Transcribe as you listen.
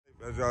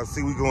As y'all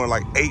see, we going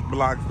like 8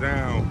 blocks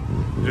down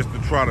just to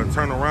try to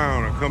turn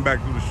around and come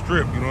back through the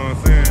strip, you know what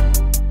I'm saying?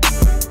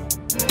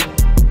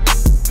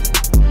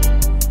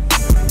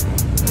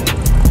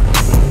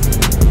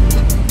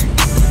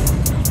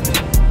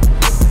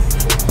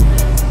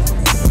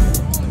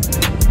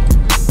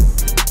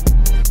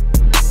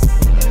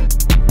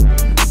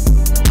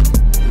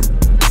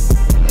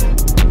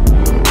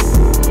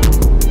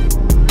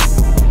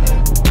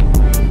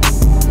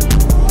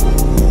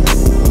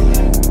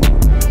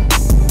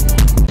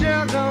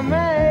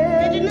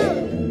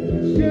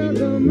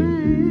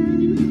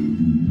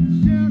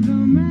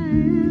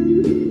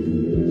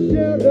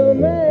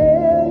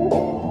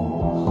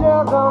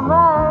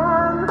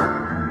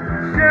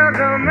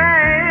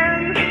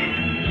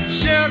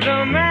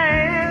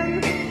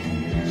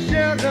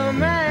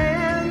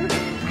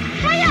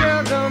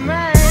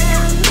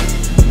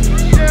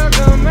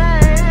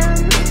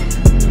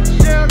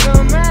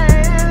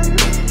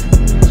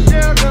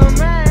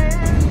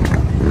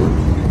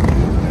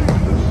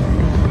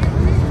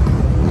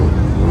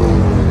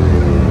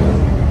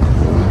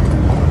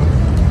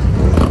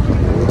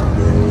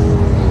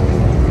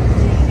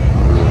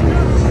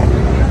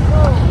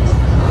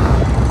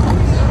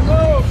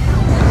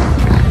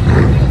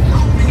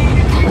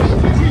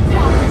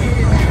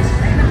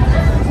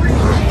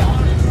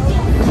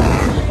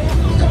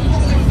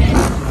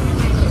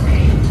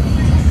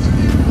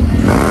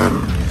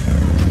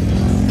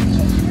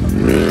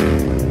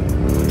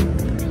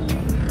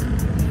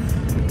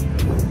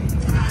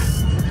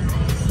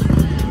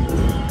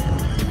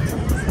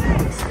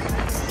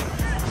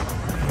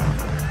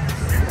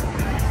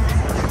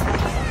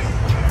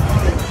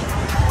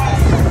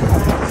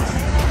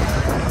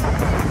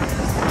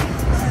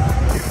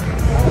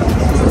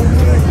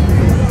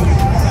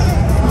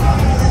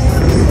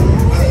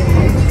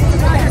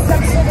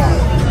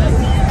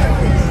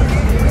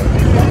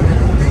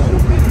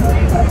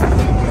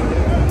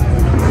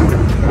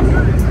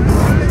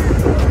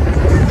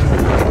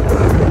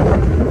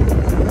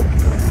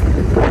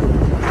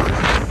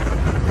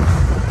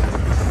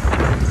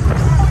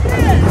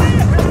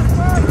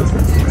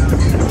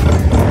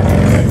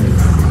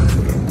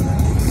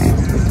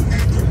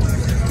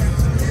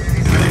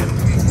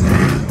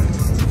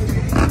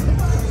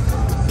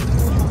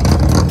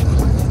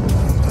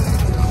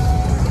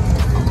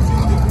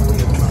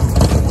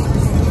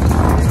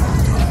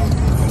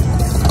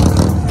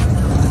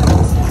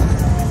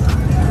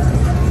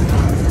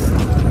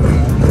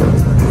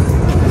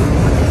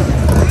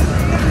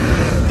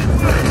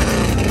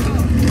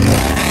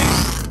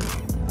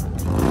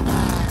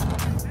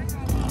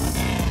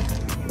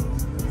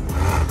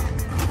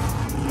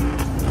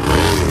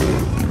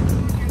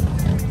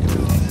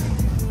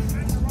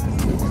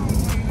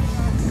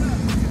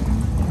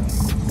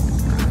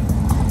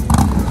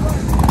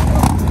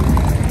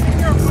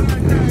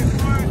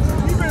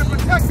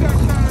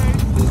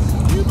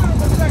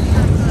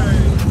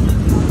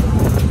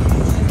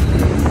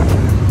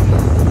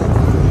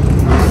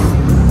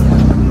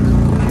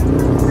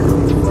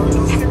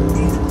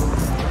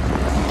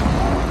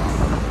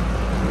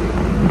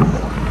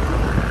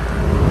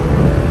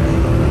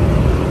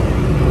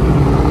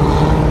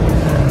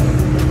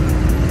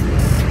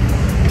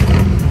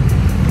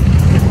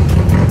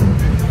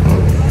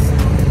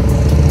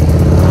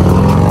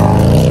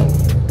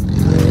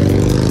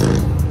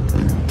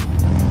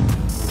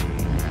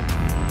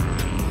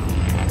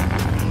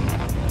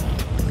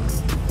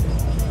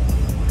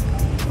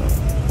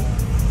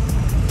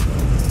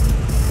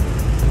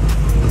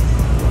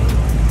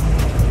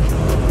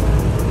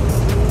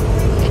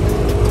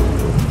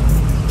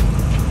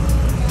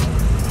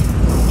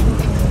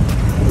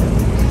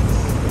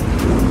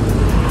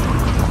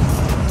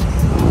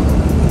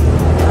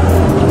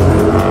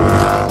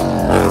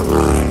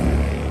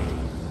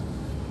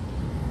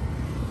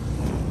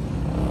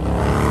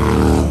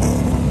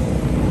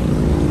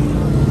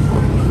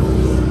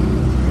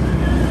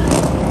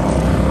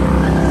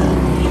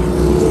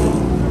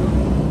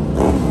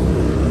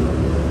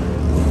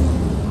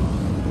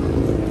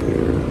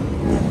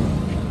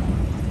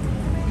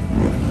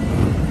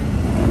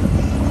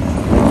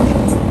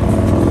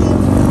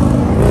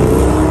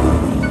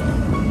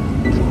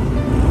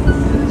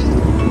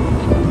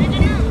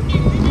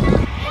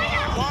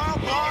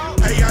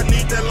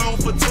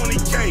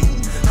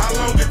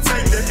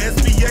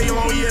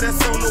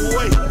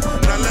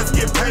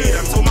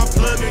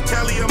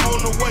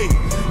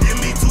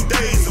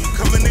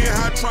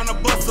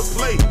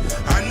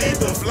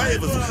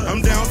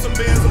 I'm down some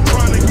bands, I'm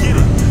trying to get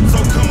it. So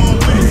come on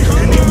with it.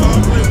 Any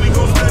ball play, we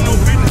gon' stand no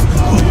business.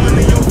 Put one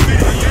in your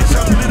fitted. Bitch,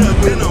 I'm lit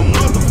up in a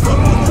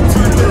motherfucker.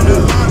 Turned in the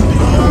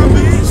lobby. R.I.P.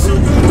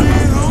 Sugar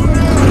Man, hold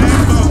down.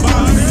 That's my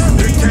body.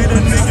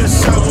 Decatur niggas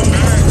shout with me.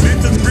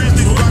 Memphis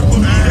Grizzlies rock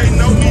with me. They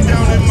know me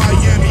down in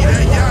Miami.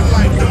 That y'all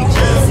like them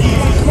jazz.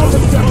 Most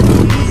of them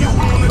with me, you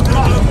wanna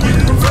double up, get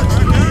in touch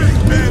with me.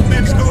 Bad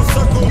bitch gon'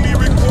 suck on me,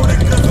 record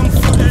it, cause I'm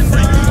fucking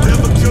free.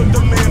 Never killed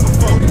a man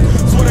before.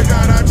 Swear to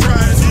God, I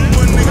tried. See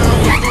one nigga, I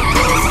was gon'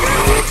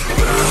 go.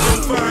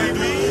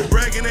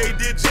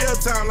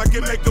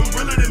 I'm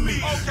realer than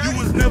me. You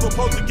was never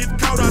supposed to get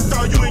caught. I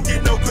thought you ain't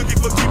get no cookie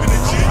for keeping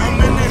it G. I'm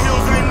in the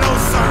hills, ain't no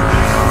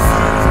service.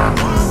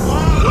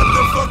 What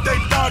the fuck they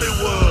thought it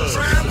was?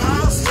 Trap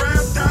house,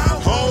 trapped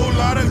out. Whole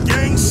lot of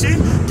gang shit.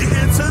 Get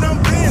into them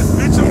bands,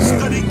 bitch. I'm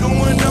steady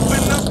going up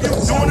and up. You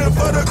doing it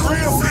for the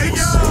crib, bitch.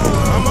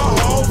 I'm a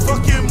whole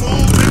fucking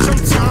move, bitch. I'm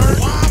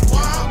turned.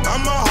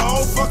 I'm a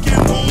whole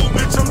fucking move,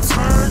 bitch. I'm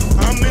turned.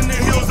 I'm in the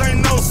hills,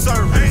 ain't no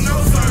service. Ain't no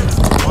service.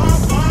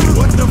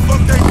 What the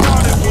fuck they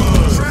thought it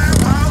was? Trap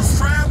house,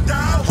 trapped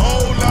out.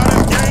 Whole lot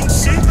of gang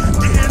shit.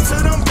 Get into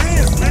them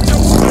bands, bitch.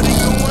 I'm steady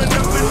going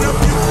up and up.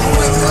 You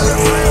doing it for the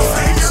crib,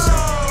 bitch.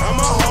 I'm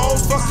a whole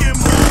fucking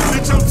move,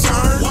 bitch. I'm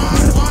turned.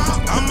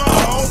 I'm a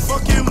whole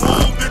fucking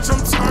move, bitch.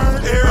 I'm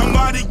turned.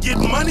 Everybody get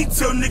money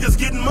till niggas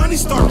getting money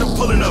start to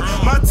pulling up.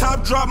 My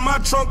top drop, my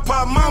trunk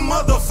pop, my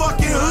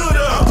motherfucking hood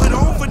up. I put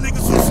on for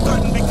niggas who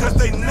stunting because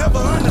they never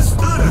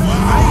understood us.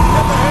 I ain't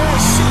never had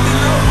shit to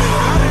know me.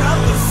 Got it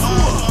out the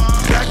sewer.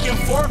 Back and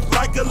forth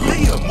like a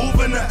Leah,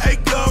 moving an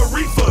acre of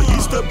reefer.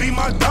 Used to be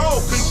my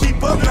dog, couldn't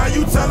keep up. Now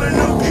you telling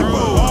them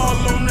people all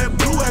on that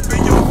blue app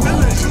in your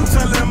feelings. You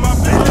telling my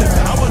business.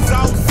 I was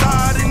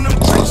outside in them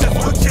trenches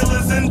with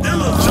killers and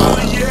dealers.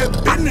 Charlie, yeah,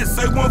 business.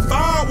 They want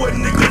fire with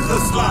niggas a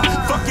slot.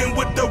 Fucking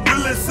with the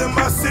realest in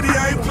my city.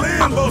 I ain't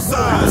playing both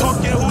sides.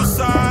 Talking whose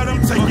side I'm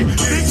taking.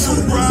 Bitch,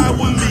 who ride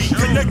with me?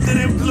 Connected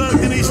and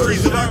plugged in these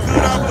streets. If I could,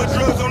 I put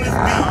drugs on this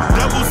beat.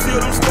 Double seal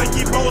them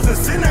steaky bowls and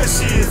send that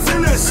shit.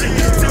 Send that shit.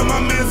 Tell my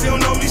mans he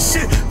don't know me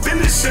shit.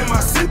 Finish him, I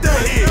sent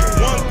that hit.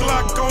 One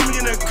Glock on me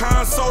in the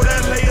console,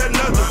 that lay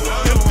another.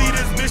 Empty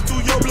this bitch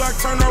through your block,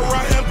 turn her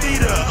right, empty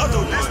the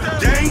other.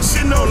 Gang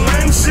shit, no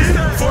lame shit.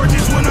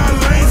 4Gs when I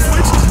lane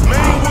switch.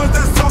 Main ones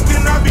that's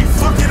talking, I be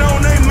fucking on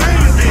they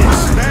main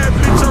bitch. Bad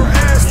bitch, her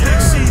ass thick,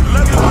 she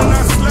love it when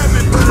I slap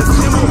it. But it's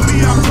MOB,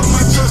 I put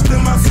my trust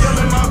in my skull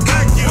and my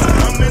vacuum.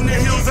 I'm in the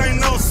hills, ain't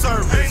no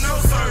service. Ain't no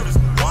service.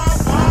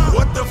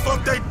 What the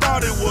fuck they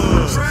thought it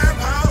was? Trap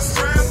house,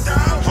 trapped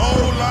out.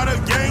 Whole lot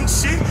of gang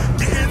shit.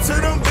 Get into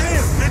them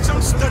bands, bitch.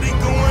 I'm steady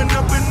going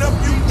up and up.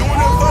 You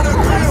doing it for the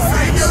crib,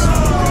 bitch.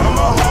 I'm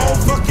a whole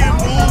fucking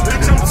move,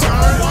 bitch. I'm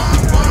turned.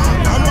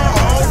 I'm a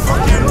whole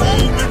fucking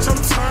move, bitch. I'm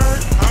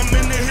turned. I'm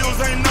in the hills,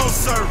 ain't no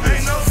service.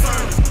 Ain't no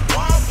service.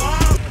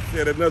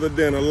 Yeah, another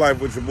day in the life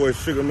with your boy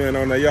Sugar Man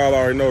on there. Y'all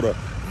already know the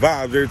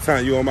vibes every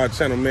time you on my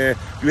channel, man.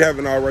 If you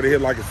haven't already,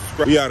 hit like and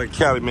subscribe. We out in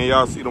Cali, man.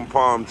 Y'all see them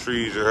palm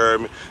trees, you heard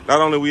me? Not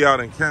only we out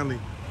in Cali,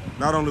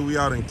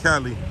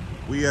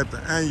 we at the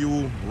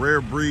annual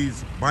Rare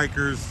Breeds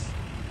Bikers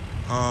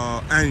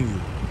annual.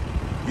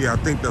 Yeah, I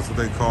think that's what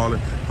they call it.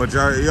 But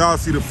y'all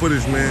see the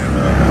footage, man.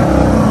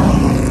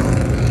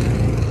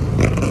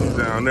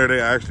 Down there, they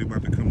actually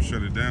about to come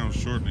shut it down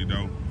shortly,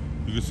 though.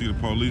 You can see the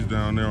police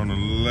down there on the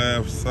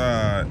left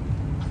side.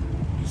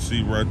 You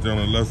see right there on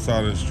the left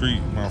side of the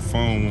street. My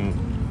phone won't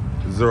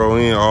zero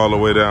in all the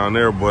way down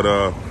there, but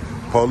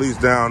police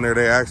down there,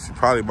 they actually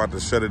probably about to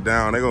shut it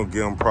down. They're gonna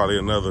give them probably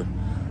another,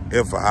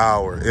 if an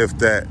hour, if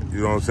that,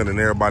 you know what I'm saying? And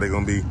everybody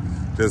gonna be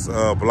just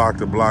block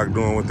to block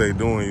doing what they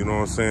doing, you know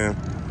what I'm saying?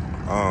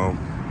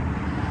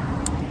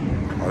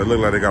 It look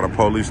like they got a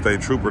police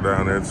state trooper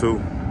down there too.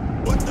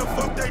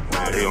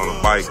 Yeah, he on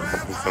a bike.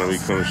 He's gonna be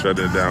coming shut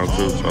that down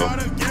too, so.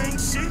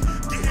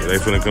 Yeah, they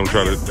finna come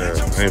try to,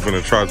 ain't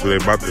finna try to, they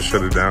about to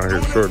shut it down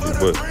here shortly,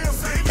 but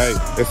hey,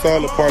 it's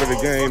all a part of the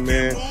game,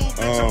 man.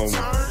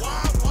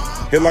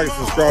 Hit like and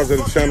subscribe to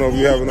the channel if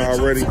you haven't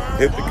already.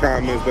 Hit the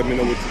comments, let me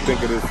know what you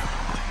think of this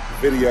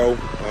video.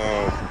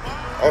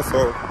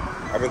 Also,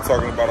 I've been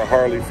talking about a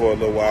Harley for a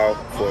little while,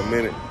 for a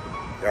minute.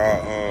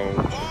 Y'all,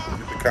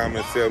 hit the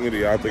comments, tell me that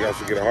y'all think I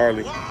should get a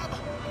Harley.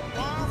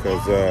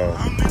 Because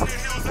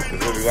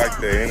it's really like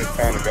that, and it's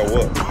time to go up, you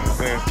know what I'm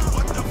saying?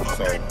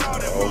 So,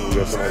 we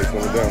got somebody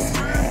coming down.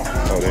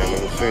 Oh, they ain't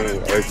never seen it.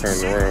 They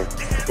turning around.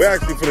 We're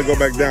actually finna go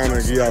back down there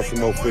and give y'all some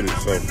more footage.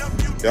 So,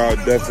 y'all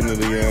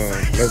definitely,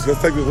 let's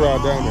take this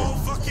ride down there.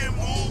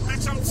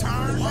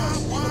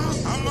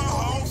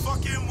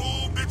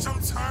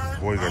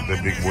 Boy, got that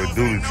big boy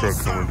dually truck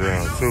coming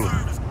down too.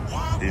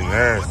 He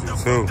nasty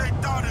too.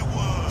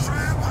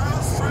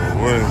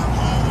 Boy,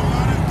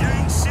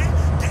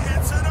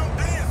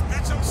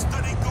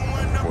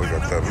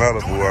 got that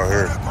Malibu out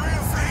here.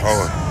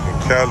 Oh, in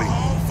Cali,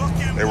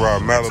 they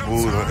ride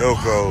Malibus and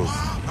Elcos.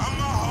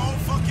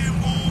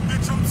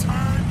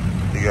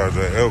 He got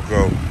that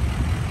Elco.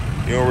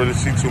 You don't really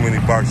see too many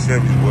box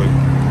Chevys, but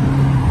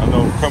I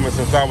know coming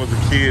since I was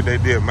a kid, they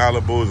did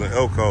Malibus and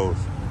Elcos.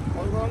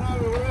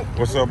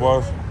 What's up,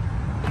 boss?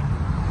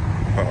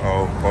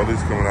 Uh-oh,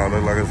 police coming out.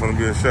 Look like it's gonna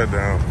be a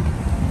shutdown.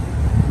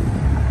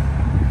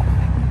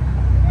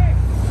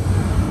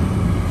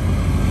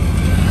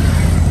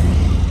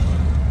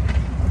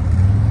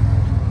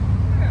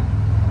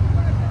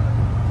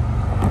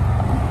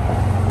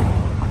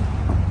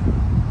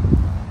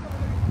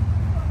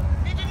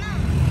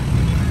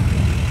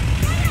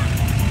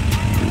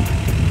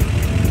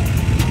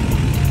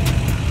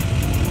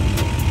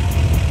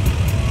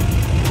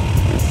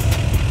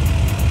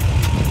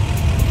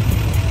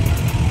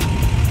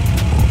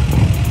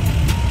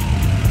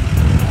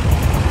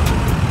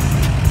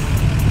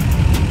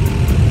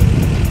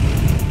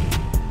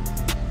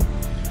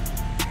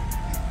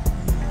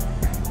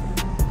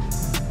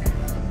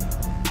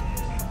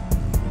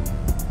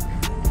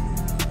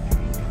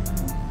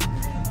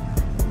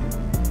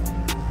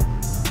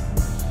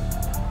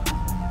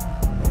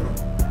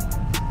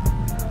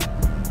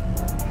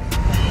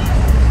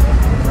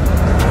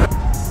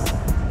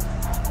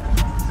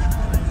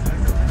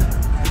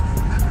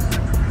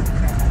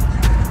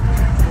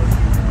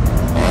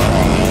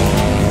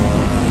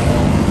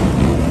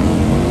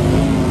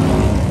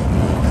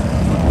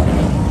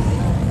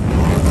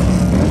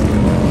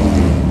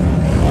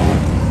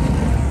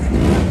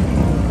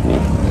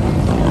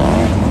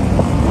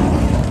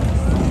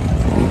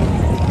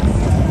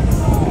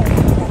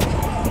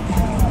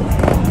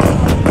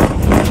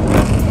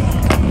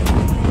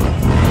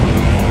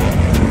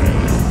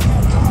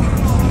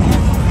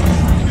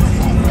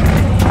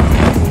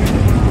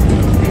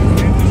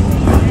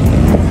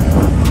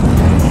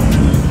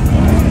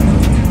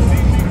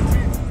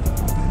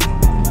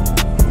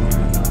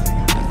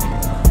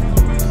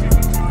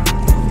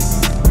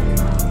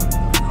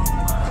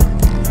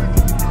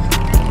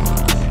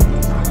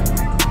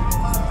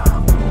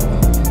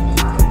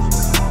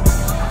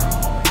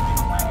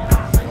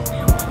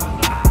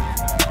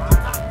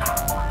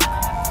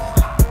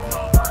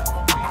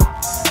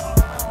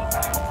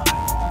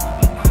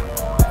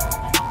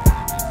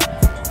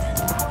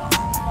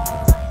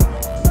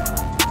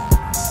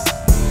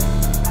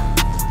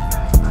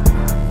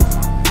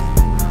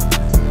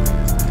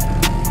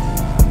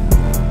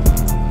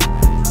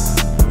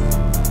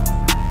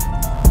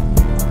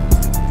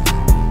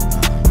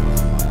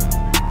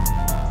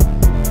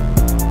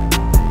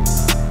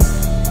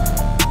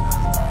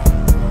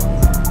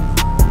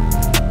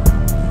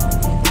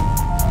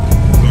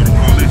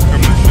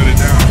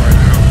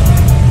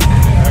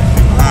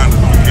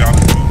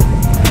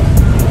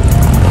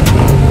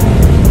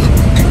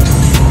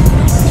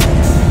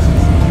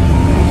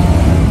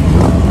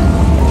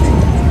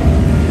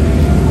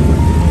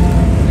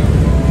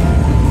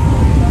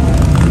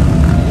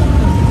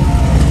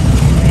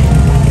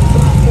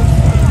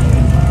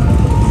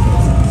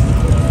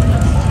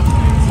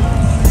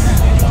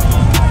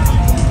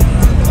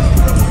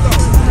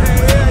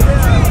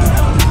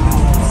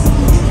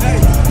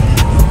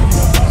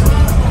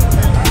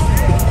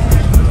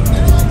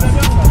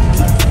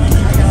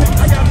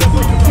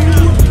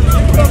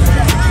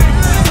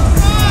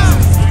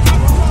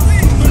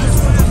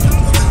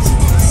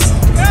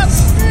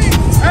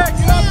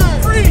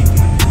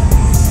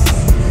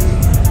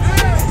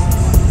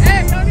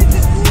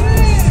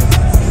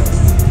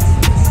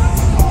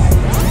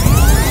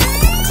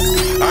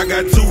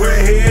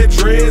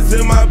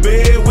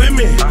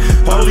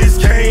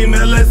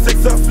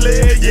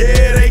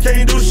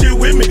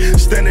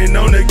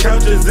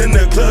 couches in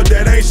the club,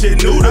 that ain't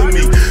shit new to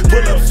me.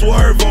 Pull up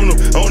Swerve on them,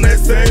 on that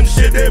same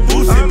shit that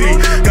Boosie be.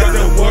 Got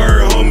the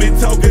word on me,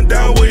 talking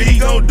down what he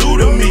gon' do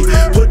to me.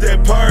 Put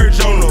that purge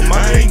on him,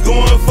 I ain't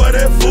going for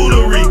that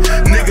foolery.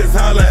 Niggas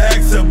holla,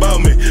 ask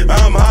about me,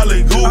 I'm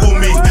hollering, Google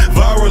me.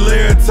 Viral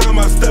every time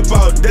I step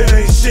out, that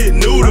ain't shit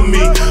new to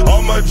me.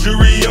 All my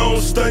jewelry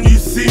on stun, you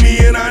see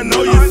me and I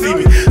know you see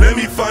me. Let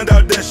me find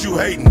out that you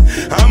hating,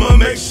 I'ma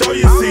make sure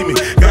you see me.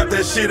 Got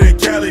that shit in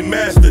Cali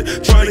Master,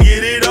 trying to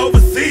get it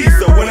overseas.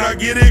 So when I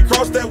get it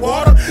across that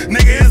water,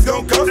 nigga, it's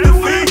gon' cost a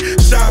fee.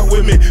 Shot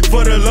with me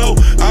for the low,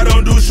 I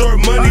don't do short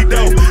money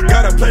though.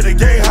 Gotta play the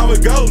game how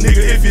it go,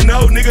 nigga. If you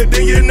know, nigga,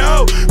 then you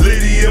know.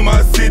 Liddy in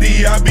my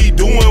city, I be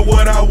doing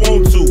what I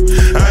want to.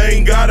 I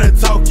ain't gotta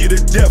talk you to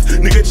death,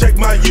 nigga, check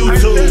my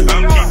YouTube.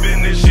 I'm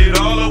keeping this shit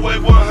all the way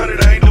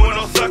 100, I ain't doing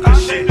no sucker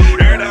shit.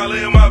 Every dollar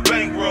in my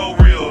bankroll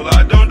real,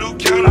 I don't do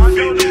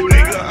counterfeit.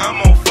 Nigga,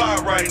 I'm on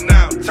fire right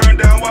now, turn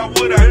down, why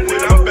would I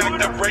quit? I'm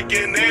back to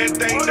breaking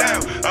everything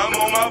down, I'm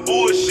on my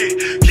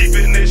bullshit.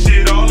 Keeping this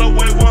shit all the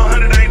way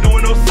 100, I ain't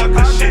doing no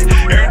sucker shit.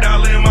 Every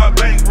dollar in my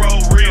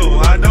bankroll real,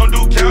 I don't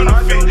do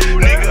counterfeit.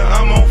 Nigga,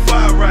 I'm on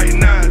fire right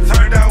now,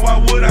 turn down, why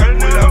would I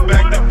quit? I'm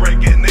back to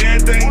breaking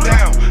everything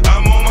down,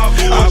 I'm on my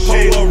bullshit.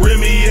 I pull a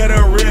Remy at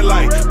a red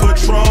light,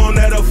 Patron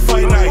at a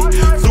fight night.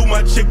 To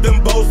my chick,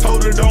 them both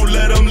told her don't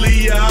let them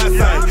leave your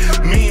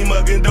eyesight. Mean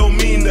muggin' don't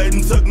mean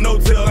nothing, took no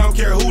tail, I don't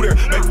care who there.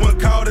 Make one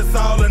call, that's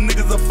all the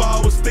niggas will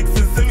fall with sticks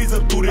and semis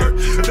up through there.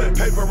 If that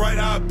paper right,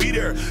 I'll be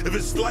there. If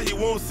it's slight, you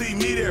won't see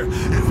me there.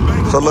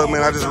 So look,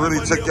 man, I just really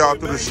took y'all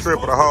through the strip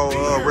of the whole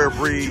Rare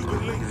Breed.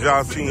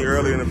 Y'all seen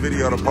earlier in the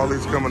video, the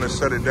police coming to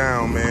shut it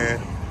down, man.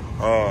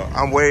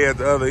 I'm way at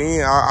the other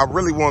end. I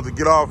really wanted to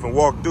get off and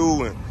walk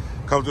through and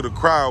come to the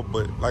crowd,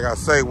 but like I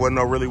say, wasn't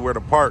no really where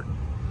to park.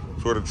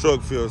 So where the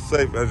truck feels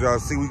safe. As y'all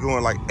see, we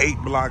going like 8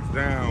 blocks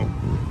down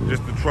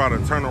just to try to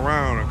turn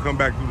around and come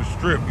back through the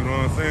strip, you know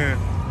what I'm saying?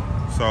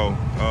 So,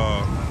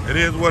 it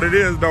is what it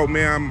is though,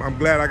 man. I'm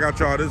glad I got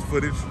y'all this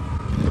footage.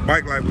 The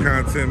bike life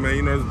content, man.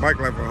 You know, this bike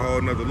life a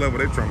whole nother level.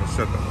 They trying to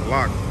shut the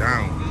block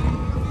down.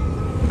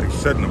 They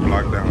shutting the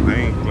block down. They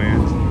ain't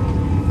playing.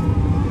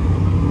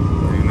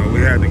 You know,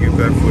 we had to get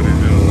that footage,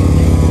 you know.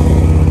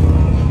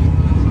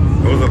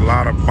 There was a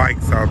lot of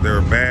bikes out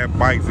there, bad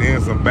bikes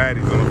and some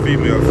baddies on the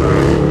female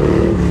side.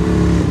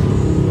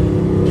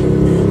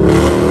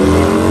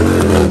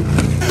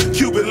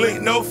 Cuban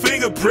link, no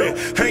fingerprint,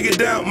 hanging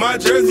down my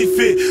jersey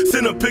fit.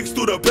 Send them pics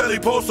through the belly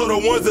post so the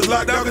ones that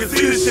locked out can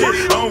see the shit.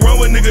 I don't run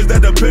with niggas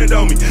that depend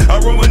on me, I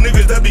run with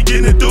niggas that be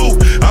getting it through.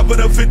 I put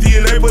up 50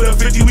 and they put up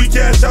 50, we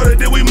cash out it,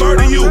 then we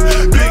murder you.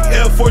 Big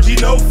F4G,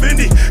 no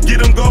Fendi, get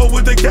them gold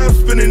with the cap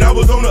spinning. I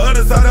was on the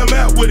other side of the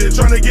map with it,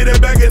 trying to get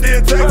it back and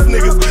then text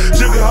niggas.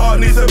 Sugar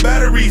hard needs some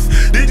batteries,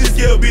 did you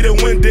still be the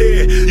one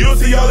dead? You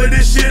don't see all of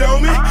this shit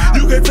on me?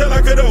 You can tell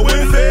I could've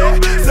win fair.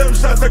 7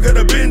 shots I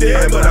could've been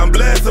there, but I'm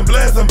blessed, I'm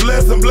blessed, I'm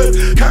blessed, I'm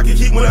blessed. Cocky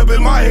keep one up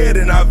in my head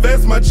and I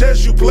vest my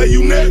chest, you play,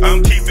 you next.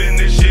 I'm keeping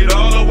this shit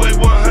all the way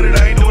 100,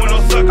 I ain't doing no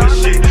sucker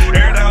shit.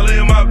 Every dollar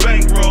in my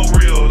bankroll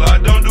real, I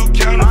don't do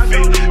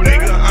counterfeit.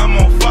 Nigga, I'm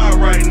on fire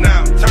right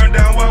now, turn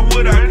down, why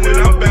would I quit?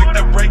 I'm back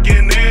to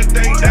breaking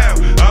everything down,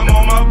 I'm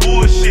on my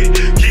bullshit.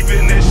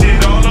 Keeping this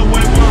shit all the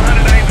way 100,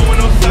 I ain't doing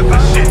no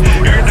sucker shit.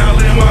 Every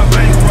dollar in my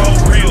bankroll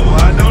real,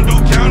 I don't do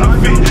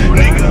counterfeit.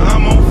 Nigga,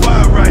 I'm on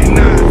fire right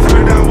now,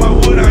 turn down, why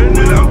would I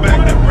quit? I'm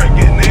back to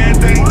breaking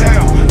everything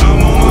down,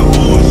 I'm on my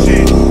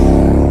bullshit.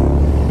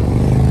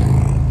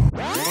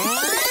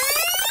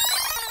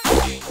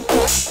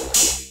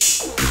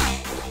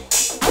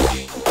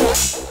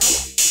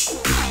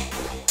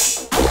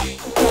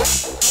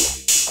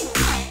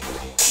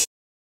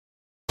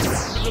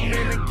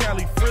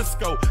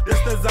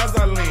 That's the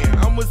Zaza land.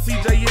 I'm with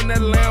CJ in that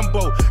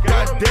Lambo.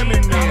 God damn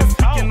it, man.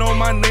 Speaking on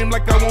my name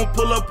like I won't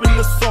pull up in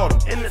the Sodom.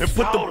 And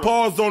put the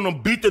paws on them,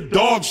 beat the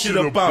dog shit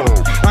about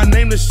them. I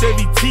named the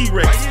Chevy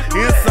T-Rex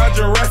inside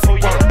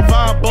Jurassic Park.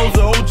 5 bows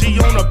of OG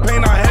on the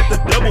paint, I had to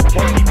double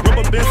park.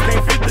 Rubber bands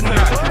can't fit the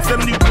knot.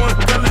 71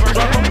 fellas